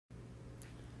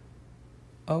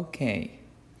Okay,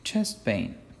 chest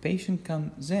pain. A patient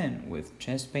comes in with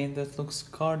chest pain that looks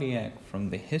cardiac from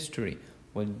the history.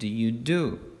 What do you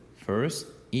do? First,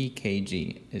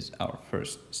 EKG is our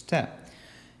first step.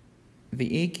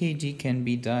 The EKG can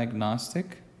be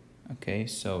diagnostic. Okay,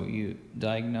 so you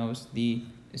diagnose the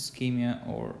ischemia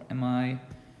or MI,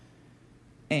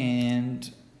 and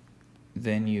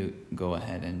then you go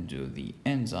ahead and do the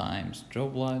enzymes, draw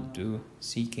blood, do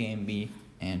CKMB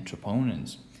and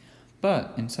troponins.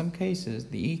 But in some cases,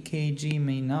 the EKG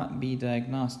may not be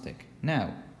diagnostic.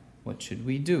 Now, what should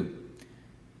we do?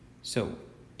 So,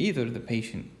 either the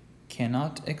patient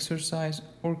cannot exercise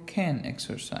or can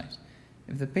exercise.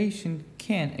 If the patient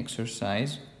can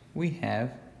exercise, we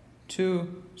have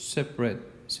two separate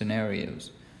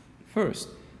scenarios. First,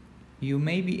 you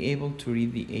may be able to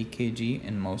read the EKG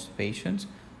in most patients,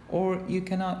 or you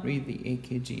cannot read the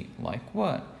EKG. Like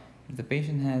what? If the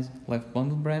patient has left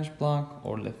bundle branch block,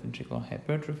 or left ventricular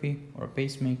hypertrophy, or a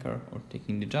pacemaker, or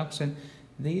taking digoxin,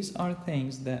 these are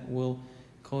things that will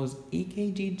cause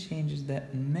EKG changes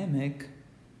that mimic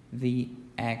the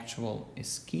actual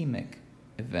ischemic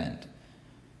event.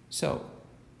 So,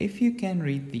 if you can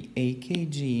read the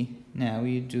EKG, now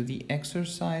you do the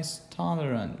exercise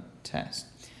tolerance test.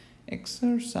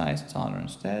 Exercise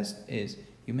tolerance test is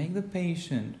you make the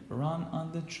patient run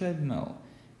on the treadmill,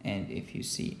 and if you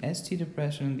see ST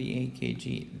depression in the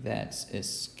EKG, that's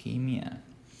ischemia.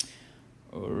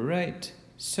 Alright,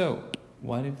 so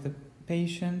what if the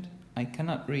patient, I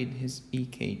cannot read his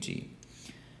EKG?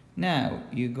 Now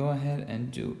you go ahead and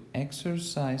do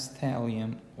exercise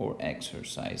thallium or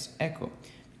exercise echo.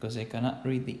 Because I cannot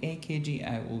read the EKG,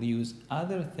 I will use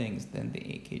other things than the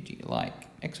EKG, like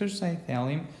exercise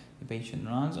thallium. The patient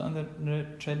runs on the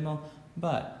treadmill,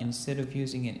 but instead of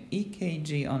using an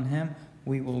EKG on him,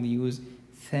 we will use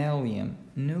thallium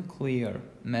nuclear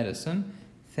medicine,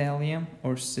 thallium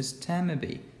or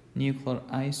systemib, nuclear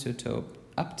isotope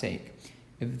uptake.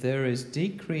 If there is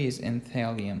decrease in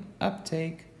thallium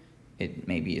uptake, it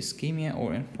may be ischemia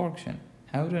or infarction.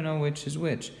 How to know which is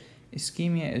which?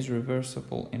 Ischemia is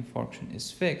reversible, infarction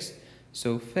is fixed.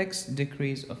 So fixed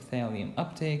decrease of thallium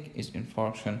uptake is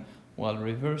infarction, while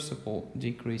reversible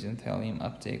decrease in thallium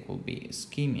uptake will be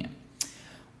ischemia.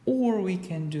 Or we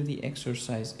can do the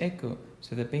exercise echo.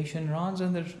 So the patient runs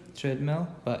on the treadmill,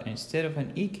 but instead of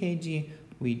an EKG,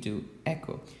 we do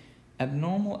echo.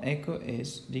 Abnormal echo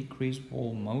is decreased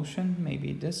wall motion,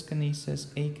 maybe dyskinesis,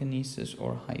 akinesis,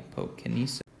 or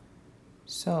hypokinesis.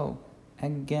 So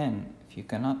again, if you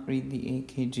cannot read the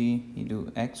EKG, you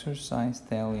do exercise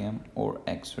thallium or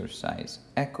exercise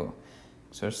echo.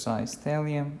 Exercise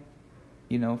thallium,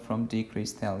 you know from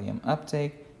decreased thallium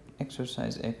uptake.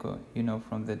 Exercise echo, you know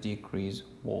from the decreased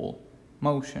wall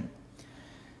motion.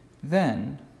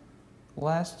 Then,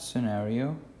 last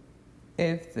scenario,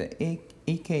 if the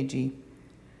EKG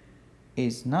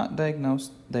is not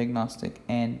diagnostic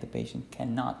and the patient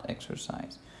cannot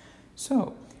exercise.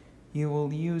 So, you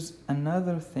will use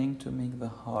another thing to make the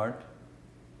heart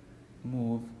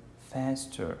move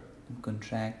faster and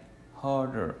contract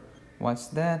harder. What's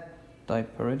that?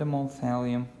 Dipyridamole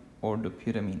thallium or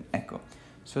dobutamine echo.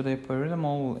 So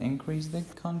dipyridamole will increase the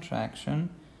contraction,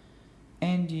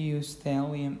 and you use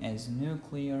thallium as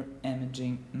nuclear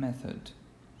imaging method.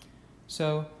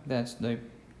 So that's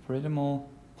dipyridamole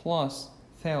plus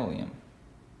thallium.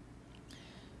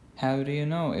 How do you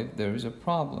know if there is a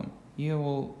problem? You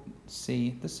will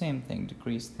see the same thing,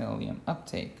 decreased thallium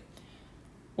uptake.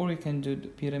 Or you can do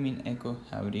dobutamine echo.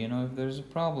 How do you know if there's a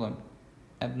problem?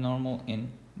 Abnormal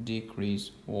in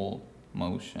decreased wall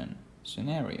motion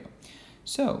scenario.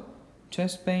 So,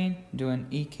 chest pain, do an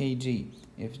EKG.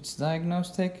 If it's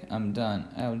diagnostic, I'm done.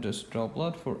 I'll just draw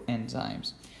blood for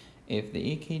enzymes. If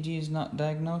the EKG is not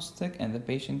diagnostic and the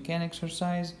patient can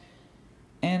exercise,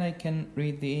 and I can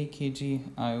read the EKG,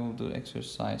 I will do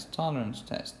exercise tolerance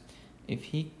test.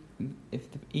 If the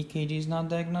EKG is not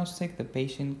diagnostic, the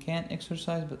patient can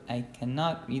exercise, but I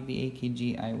cannot read the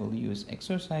EKG, I will use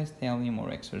exercise thallium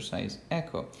or exercise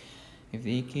echo. If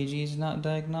the EKG is not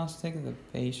diagnostic, the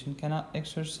patient cannot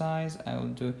exercise, I will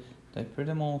do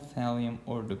dipyridamole thallium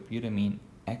or dobutamine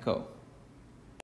echo.